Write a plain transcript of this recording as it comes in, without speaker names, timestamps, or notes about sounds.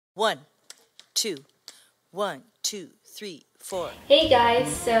One, two, 1, 2, 3, 4. Hey guys,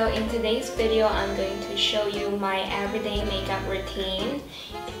 so in today's video, I'm going to show you my everyday makeup routine.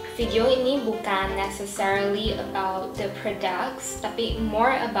 Video ini bukan necessarily about the products, tapi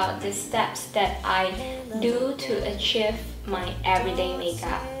more about the steps that I do to achieve my everyday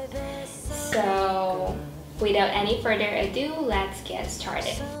makeup. So, without any further ado, let's get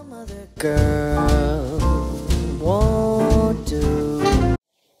started. Girl won't do.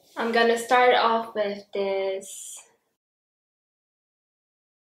 I'm gonna start off with this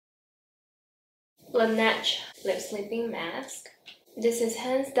Laneige lip sleeping mask. This is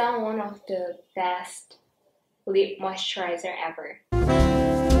hands down one of the best lip moisturizer ever.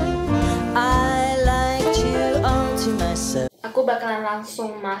 I like you all to myself. Aku bakalan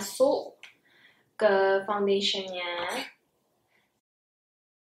langsung masuk ke foundationnya.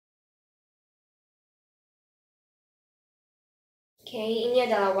 Oke, ini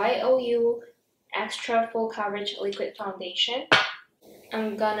adalah YOU Extra Full Coverage Liquid Foundation.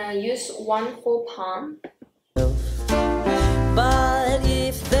 I'm gonna use one full palm. But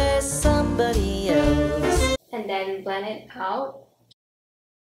if there's somebody else, And then blend it out.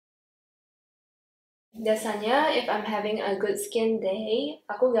 Biasanya, if I'm having a good skin day,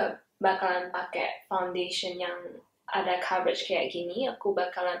 aku gak bakalan pakai foundation yang ada coverage kayak gini. Aku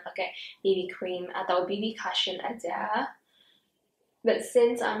bakalan pakai BB cream atau BB cushion aja. But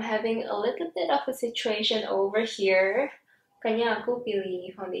since I'm having a little bit of a situation over here, kayaknya aku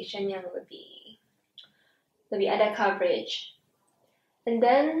pilih foundation yang lebih ada coverage. And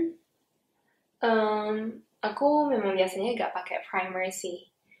then, aku memang biasanya gak pakai primer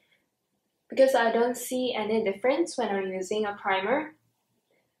sih. Because I don't see any difference when I'm using a primer.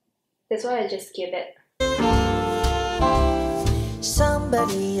 That's why I just skip it.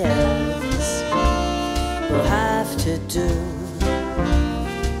 somebody else will have to do.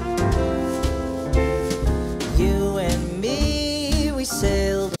 You and me, we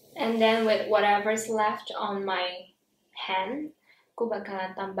sailed. And then with whatever's left on my hand, aku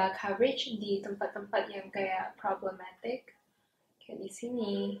bakalan tambah coverage di tempat-tempat yang kayak problematic. Kayak di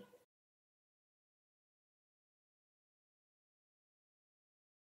sini.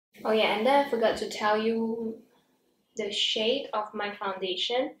 Oh yeah, and then I forgot to tell you the shade of my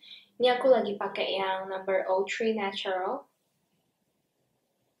foundation. Ini aku lagi pakai yang number 03 Natural.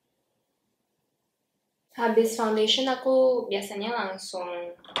 Habis foundation aku biasanya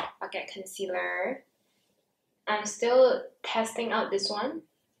langsung pakai concealer. I'm still testing out this one,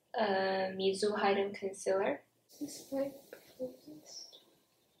 Mizu Hidden Concealer.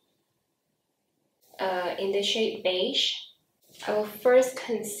 In the shade beige. I will first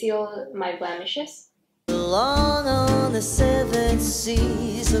conceal my blemishes. Along on the 7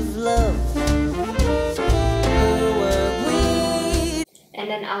 seas of love. Who were we And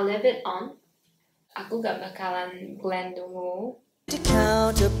then I'll leave it on. Aku gak bakalan blend dulu. to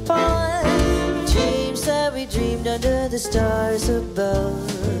count upon dreams that we dreamed under the stars above?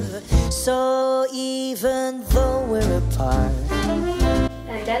 So even though we're apart,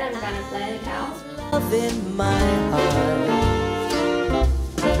 And then I'm gonna blend it out. love in my heart,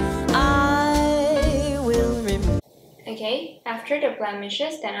 I will remember. Okay, after the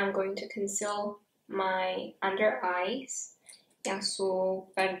blemishes, then I'm going to conceal my under eyes. Yang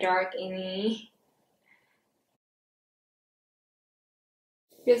super dark ini.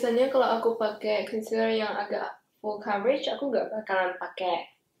 Biasanya kalau aku pakai concealer yang agak full coverage, aku gak bakalan pakai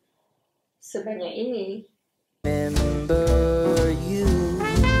sebanyak ini. Remember you.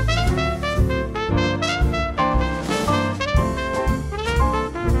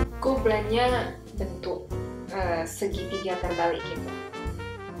 Aku blendnya bentuk segitiga terbalik gitu.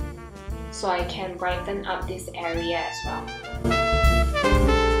 So I can brighten up this area as well.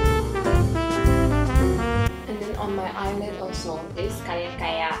 And then on my eyelid also, this kayak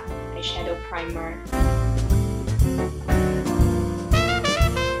eyeshadow primer.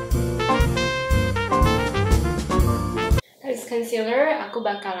 As concealer, aku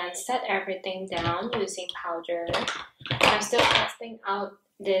bakalan set everything down using powder. I'm still testing out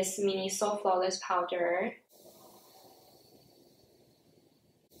this Miniso Flawless Powder.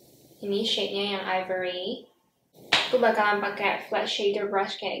 Ini shade-nya yang ivory. Aku bakalan pakai flat shader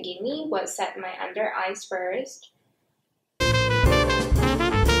brush kayak gini buat set my under eyes first.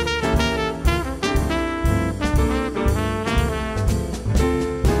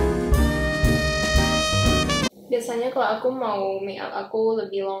 Biasanya kalau aku mau makeup aku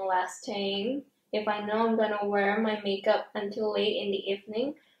lebih long lasting, if I know I'm gonna wear my makeup until late in the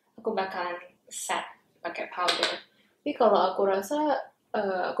evening, aku bakalan set pakai powder. Tapi kalau aku rasa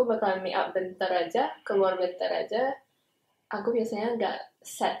aku bakalan make up bentar aja, keluar bentar aja, aku biasanya nggak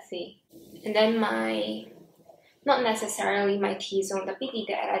set sih. And then not necessarily my T-zone, tapi di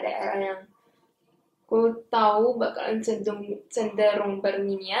daerah-daerah yang aku tahu bakalan cenderung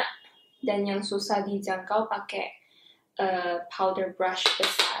berminyak dan yang susah dijangkau pakai powder brush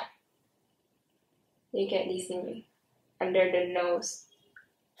besar. Jadi kayak di sini, under the nose.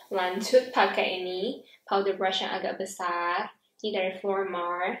 Lanjut pakai ini, powder brush yang agak besar. Ini dari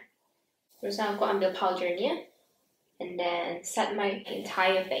Flormar. Terus aku ambil powdernya, and then set my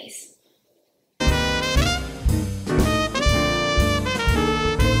entire face.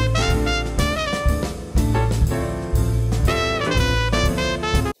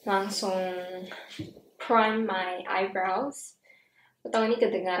 Langsung prime my eyebrows. Aku tahu ini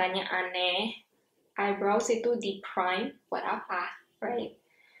kedengarannya aneh. Eyebrows itu di prime buat apa, right?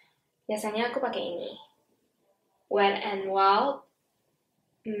 Biasanya aku pakai ini. Wet n Wild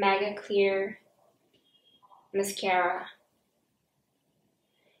Mega Clear Mascara.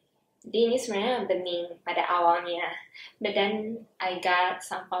 Jadi ini sebenarnya bening pada awalnya, but then I got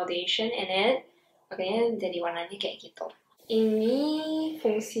some foundation in it, makanya jadi warnanya kayak gitu. Ini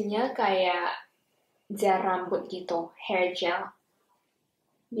fungsinya kayak gel rambut gitu, hair gel.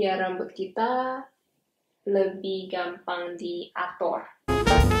 Biar rambut kita lebih gampang diatur.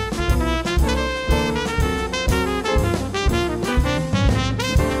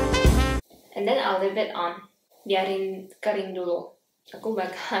 And then I'll leave it on. Biarin kering dulu. Aku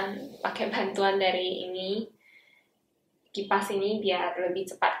bakalan pakai bantuan dari ini, kipas ini biar lebih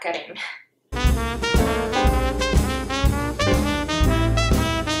cepat kering.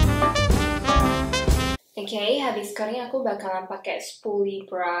 Okay, habis kering aku bakalan pakai spoolie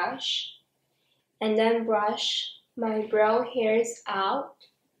brush. And then brush my brow hairs out.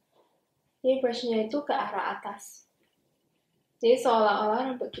 Jadi brushnya itu ke arah atas. Jadi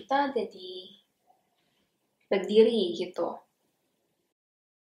seolah-olah rambut kita jadi berdiri gitu.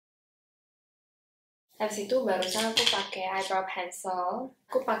 Habis itu barusan aku pakai eyebrow pencil.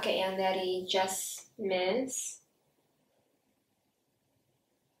 Aku pakai yang dari Just Miss.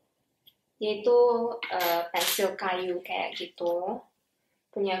 Yaitu pensil kayu kayak gitu.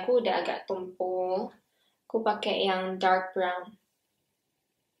 Punya aku udah agak tumpul. Aku pakai yang dark brown.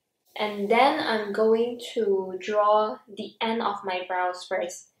 And then I'm going to draw the end of my brows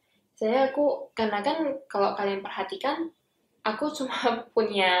first. Saya karena kan kalau kalian perhatikan, aku cuma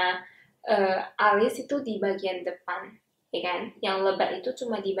punya alis itu di bagian depan, ya kan? Yang lebat itu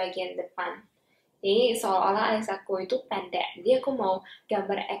cuma di bagian depan. Jadi seolah-olah alis aku itu pendek. Jadi aku mau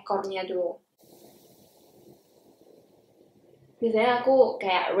gambar ekornya dulu. Biasanya aku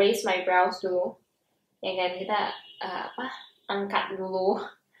kayak raise my brows dulu, ya kan? Kita angkat dulu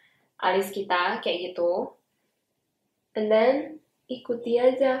alis kita kayak gitu, and then ikuti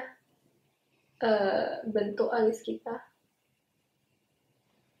aja bentuk alis kita.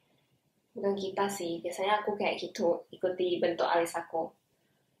 Bukan kita sih, biasanya aku kayak gitu, ikuti bentuk alis aku.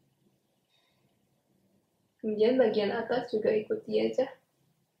 Kemudian bagian atas juga ikuti aja.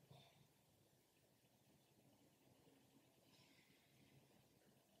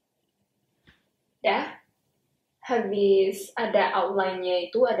 Dah. Habis ada outline-nya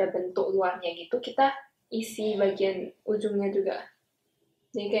itu, ada bentuk luarnya gitu, kita isi bagian ujungnya juga.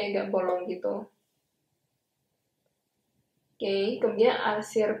 Jadi kayak gak bolong gitu. Oke, kemudian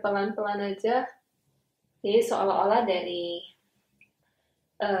arsir pelan-pelan aja. Jadi seolah-olah dari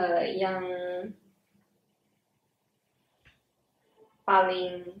yang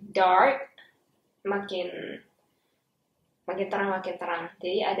paling dark makin terang.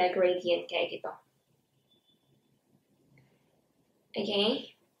 Jadi ada gradient kayak gitu.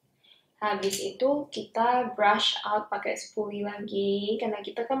 Oke, habis itu kita brush out pakai spoolie lagi, karena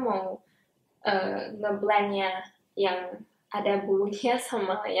kita kan mau ngeblendnya yang ada bulunya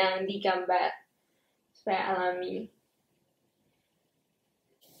sama yang digambar supaya alami.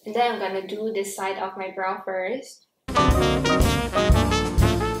 And then I'm gonna do this side of my brow first.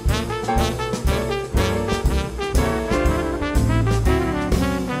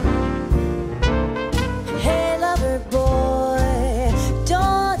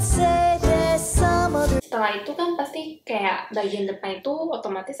 Setelah itu kan pasti kayak bagian depan itu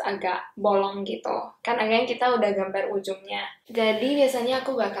otomatis agak bolong gitu. Kan akhirnya kita udah gambar ujungnya. Jadi biasanya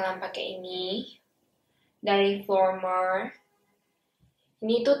aku bakalan pakai ini dari Flormar.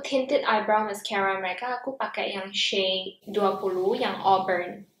 Ini tuh tinted eyebrow mascara mereka. Aku pakai yang shade 20 yang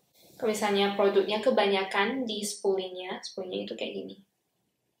auburn. Kalau misalnya produknya kebanyakan di spoolie-nya itu kayak gini.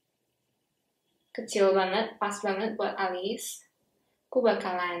 Kecil banget, pas banget buat alis. Aku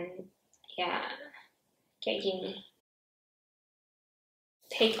bakalan ya kayak gini.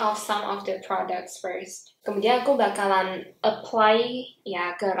 take off some of the products first. Kemudian aku bakalan apply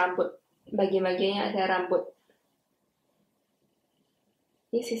ya ke rambut, bagian-bagian yang ada rambut.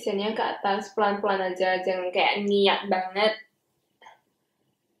 Ini sisirnya ke atas, pelan-pelan aja, jangan kayak niat banget.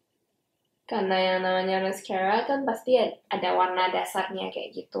 Karena yang namanya mascara kan pasti ada warna dasarnya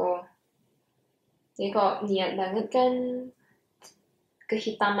kayak gitu. Jadi kalau niat banget kan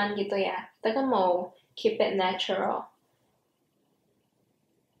kehitaman gitu ya. Kita kan mau keep it natural.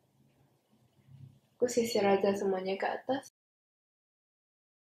 Aku sisir aja semuanya ke atas.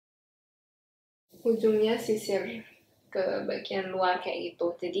 Ujungnya sisir ke bagian luar kayak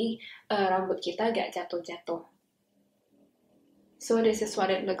gitu. Jadi rambut kita agak jatuh-jatuh. So this is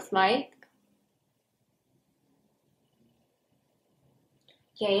what it looks like.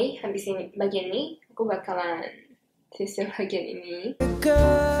 Oke, habis ini bagian ini aku bakalan sisir bagian ini.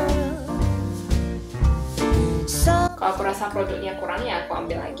 Kalau aku rasa produknya kurang ya aku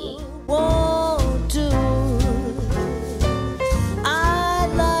ambil lagi.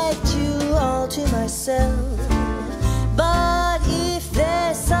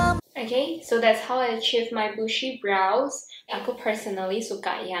 Okay, so that's how I achieve my bushy brows. Aku personally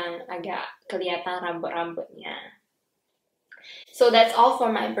suka yang agak kelihatan rambut-rambutnya. So that's all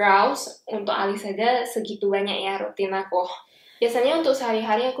for my brows. Untuk alis saja segitu banyak ya rutin aku. Biasanya untuk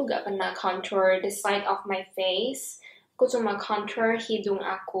sehari-hari aku gak pernah contour the side of my face. Aku cuma contour hidung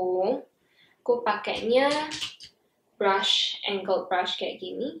aku. Aku pakainya brush, angled brush kayak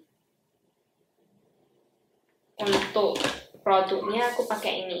gini. Untuk produknya aku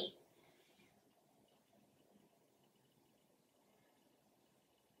pakai ini.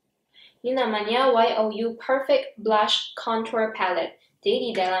 Ini namanya YOU Perfect Blush Contour Palette. Jadi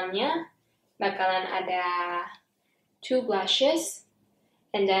di dalamnya bakalan ada 2 blushes,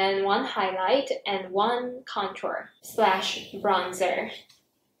 and then 1 highlight, and 1 contour / bronzer.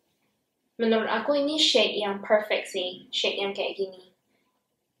 Menurut aku ini shade yang perfect sih, shade yang kayak gini.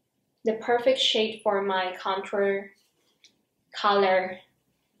 The perfect shade for my contour color.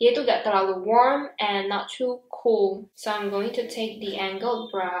 Dia tuh gak terlalu warm and not too cool. So I'm going to take the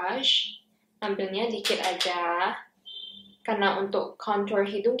angled brush, ambilnya dikit aja. Karena untuk contour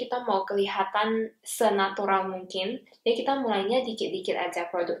hidung kita mau kelihatan senatural mungkin. Jadi kita mulainya dikit-dikit aja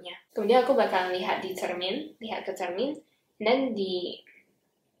produknya. Kemudian aku bakal lihat ke cermin, dan di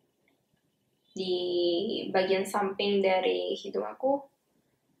bagian samping dari hidung aku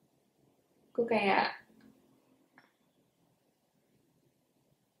kayak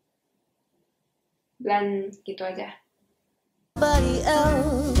blend gitu aja.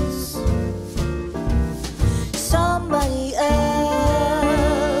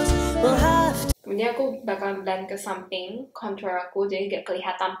 Kemudian aku bakal blend ke samping contour aku, jadi gak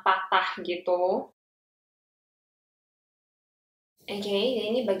kelihatan patah gitu. Oke, jadi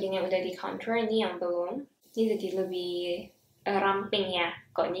ini bagian yang udah di contour, ini yang belum. Ini jadi lebih ramping ya.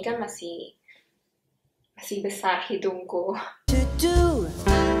 Kok ini kan masih besar hidungku.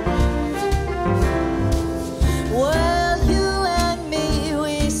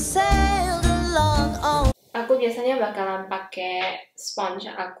 Aku biasanya bakalan pakai sponge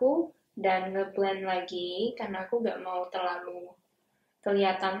aku dan ngeblend lagi karena aku gak mau terlalu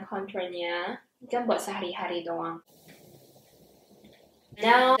kelihatan contournya. Ini kan buat sehari-hari doang.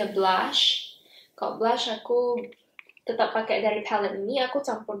 Now the blush. Kalau blush aku tetap pakai dari palette ini, aku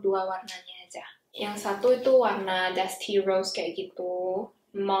campur 2 warnanya aja. Yang satu itu warna dusty rose kayak gitu,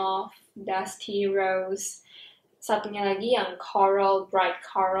 mauve, dusty rose. Satunya lagi yang coral, bright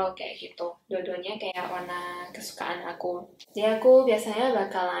coral kayak gitu. Dua-duanya kayak warna kesukaan aku. Jadi aku biasanya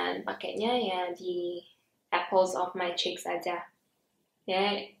bakalan pakainya ya di apples of my cheeks aja.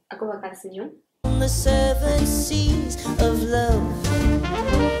 Ya, aku bakal senyum. The 7 seas of love.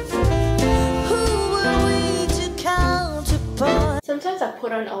 Sometimes I put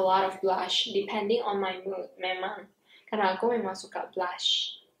on a lot of blush depending on my mood. Memang, karena aku memang suka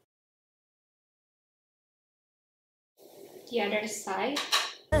blush. The other side.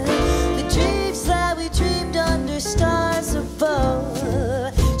 The dreams that we dreamed under stars above.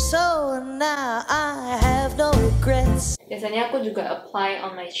 So now I have no regrets. Biasanya aku juga apply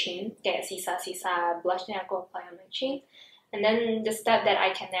on my chin, kayak sisa-sisa blushnya aku apply on my chin. And then the step that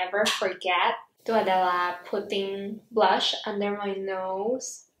I can never forget itu adalah putting blush under my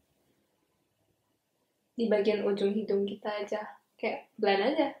nose. Di bagian ujung hidung kita aja, kayak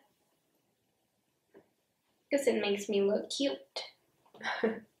blend aja. Because it makes me look cute.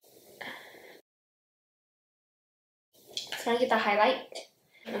 Sekarang kita highlight.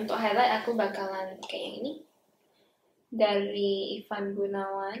 Untuk highlight aku bakalan kayak yang ini. Dari Ivan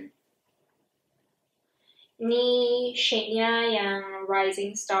Gunawan. Ini shade-nya yang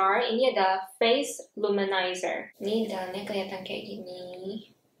Rising Star. Ini adalah Face Luminizer. Ini dalamnya kelihatan kayak gini.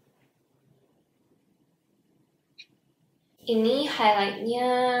 Ini highlight-nya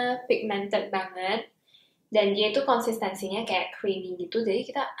pigmented banget. Dan dia itu konsistensinya kayak creamy gitu. Jadi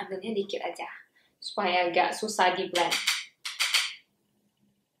kita ambilnya dikit aja. Supaya agak susah di blend.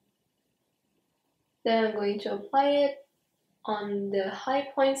 Then I'm going to apply it on the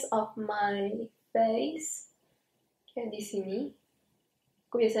high points of my face. Kayak di sini.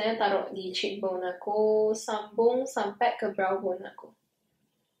 Aku biasanya taruh di cheekbone aku, sambung sampai ke brow bone aku.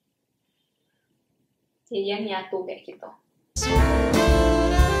 Jadi dia nyatu kayak gitu.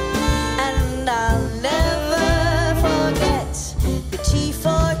 And I'll never forget the T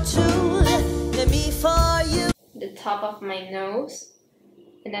for two, the me for you. The top of my nose,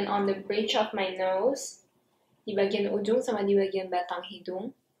 and then on the bridge of my nose, di bagian ujung sama di bagian batang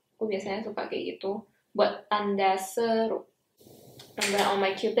hidung. Aku biasanya suka kayak gitu. Buat tanda seru. And then on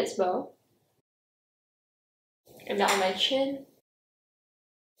my cupid's bow. And then on my chin.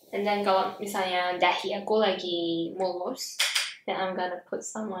 And then kalau misalnya dahi aku lagi mulus, then I'm gonna put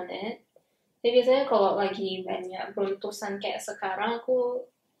some on it. Jadi biasanya kalau lagi banyak beruntusan kayak sekarang, aku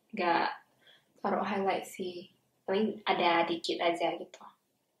gak taruh highlight sih. Paling ada dikit aja gitu.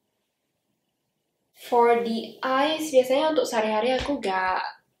 For the eyes, biasanya untuk sehari-hari aku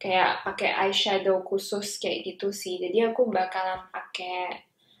gak kayak pakai eyeshadow khusus kayak gitu sih. Jadi aku bakalan pakai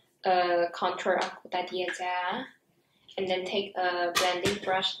contour aku tadi aja. And then take a blending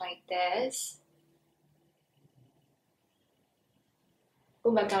brush like this.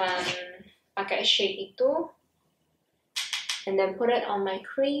 Aku bakalan pakai shade itu. And then put it on my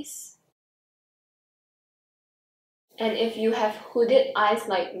crease. And if you have hooded eyes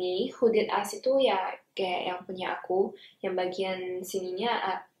like me, hooded eyes itu ya kayak yang punya aku, yang bagian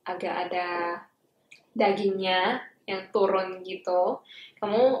sininya agak ada dagingnya yang turun gitu.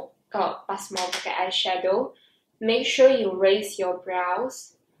 Kamu kalau pas mau pakai eyeshadow, make sure you raise your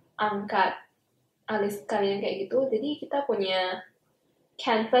brows, angkat alis kalian kayak gitu. Jadi kita punya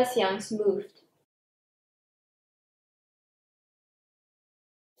canvas yang smooth.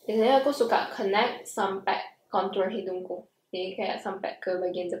 Biasanya aku suka connect sampai contour hidungku. Jadi kayak sampai ke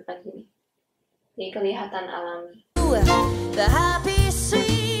bagian depan sini. Jadi kelihatan alami. The happy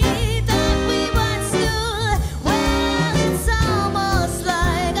street that we once knew, well, it's almost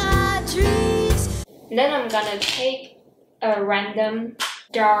like our dreams. Then I'm gonna take a random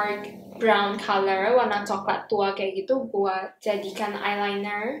dark brown color, warna coklat tua kayak gitu, buat jadikan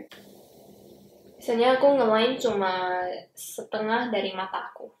eyeliner. Biasanya aku ngeline cuma setengah dari mata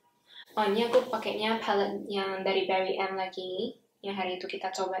aku. Oh, ini aku pakainya palette yang dari Barry M lagi, yang hari itu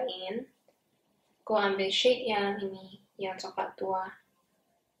kita cobain. Aku ambil shade yang ini, yang coklat tua.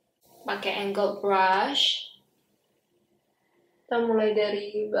 Pakai angled brush. Kita mulai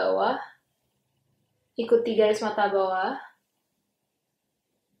dari bawah. Ikuti garis mata bawah.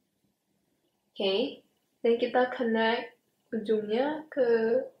 Oke. Dan kita connect ujungnya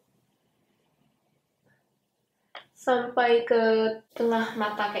ke sampai ke tengah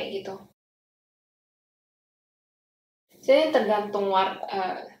mata kayak gitu. Jadi tergantung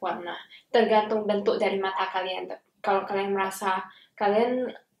warna, tergantung bentuk dari mata kalian. Kalau kalian merasa kalian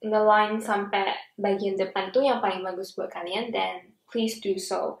ngeline sampai bagian depan itu yang paling bagus buat kalian, then please do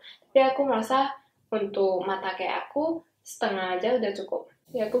so. Tapi aku merasa untuk mata kayak aku, setengah aja udah cukup.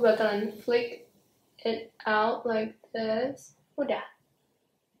 Ya aku bakalan flick it out like this. Udah.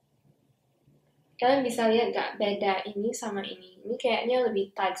 Kalian bisa lihat gak beda ini sama ini? Ini kayaknya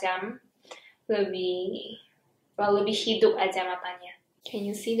lebih tajam, lebih hidup aja matanya. Can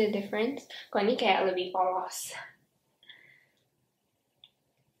you see the difference? Kalau ini kayak lebih polos.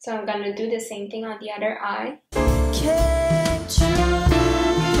 So I'm gonna do the same thing on the other eye.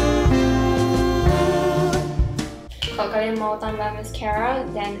 Kalau kalian mau tambah mascara,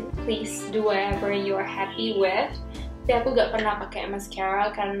 then please do whatever you're happy with. Tapi aku gak pernah pakai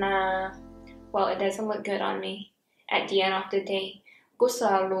mascara karena, well, it doesn't look good on me at the end of the day. Aku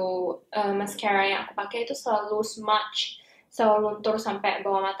selalu, mascara yang aku pakai itu selalu smudge, selalu luntur sampai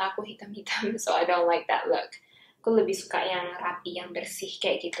bawah mata aku hitam-hitam, so I don't like that look. Aku lebih suka yang rapi, yang bersih,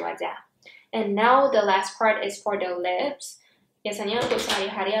 kayak gitu aja. And now the last part is for the lips. Biasanya untuk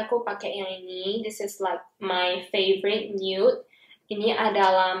sehari-hari aku pakai yang ini. This is like my favorite nude. Ini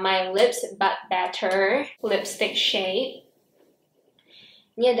adalah My Lips But Better lipstick shade.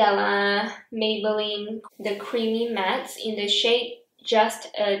 Ini adalah Maybelline The Creamy Mattes in the shade Just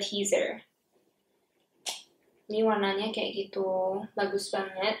a Teaser. Ini warnanya kayak gitu, bagus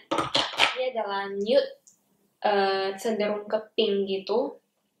banget. Ini adalah nude, cenderung ke pink gitu,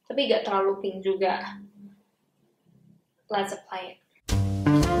 tapi gak terlalu pink juga. let's apply it.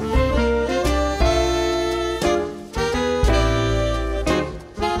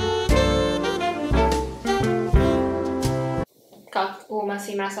 Kalau aku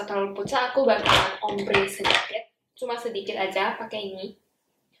masih merasa terlalu pucat, aku bakalan ombre sedikit. Cuma sedikit aja pakai ini.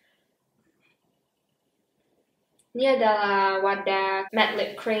 Ini adalah wadah matte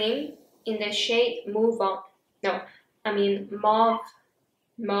lip cream in the shade Mauve On.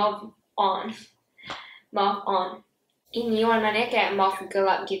 Ini warnanya kayak mauve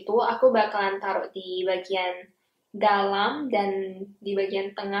gelap gitu. Aku bakalan taruh di bagian dalam dan di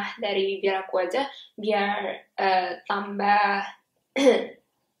bagian tengah dari bibir aku aja biar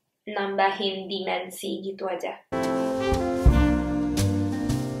nambahin dimensi gitu aja.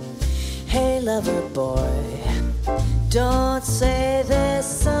 Hey lover boy, don't say there's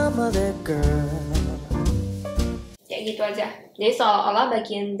some other girl. Kayak gitu aja. Jadi seolah-olah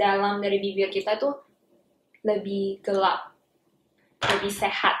bagian dalam dari bibir kita tuh lebih gelap, lebih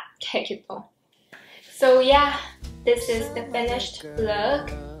sehat kayak gitu. So yeah, this is the finished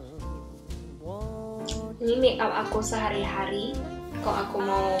look. Ini makeup aku sehari-hari. Kalau aku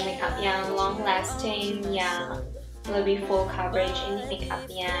mau makeup yang long lasting, yang lebih full coverage, ini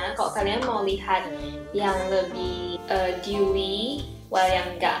makeupnya. Kalau kalian mau lihat yang lebih dewy,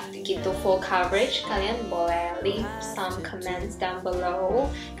 yang nggak gitu full coverage, kalian boleh leave some comments down below.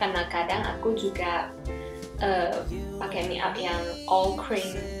 Karena kadang aku juga pakai makeup yang all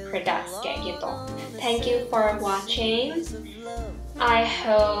cream products kayak gitu. Thank you for watching. I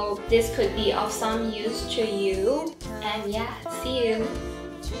hope this could be of some use to you. And yeah, see you.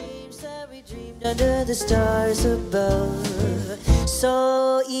 Under the stars above,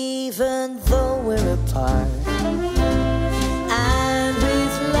 so even though we're apart,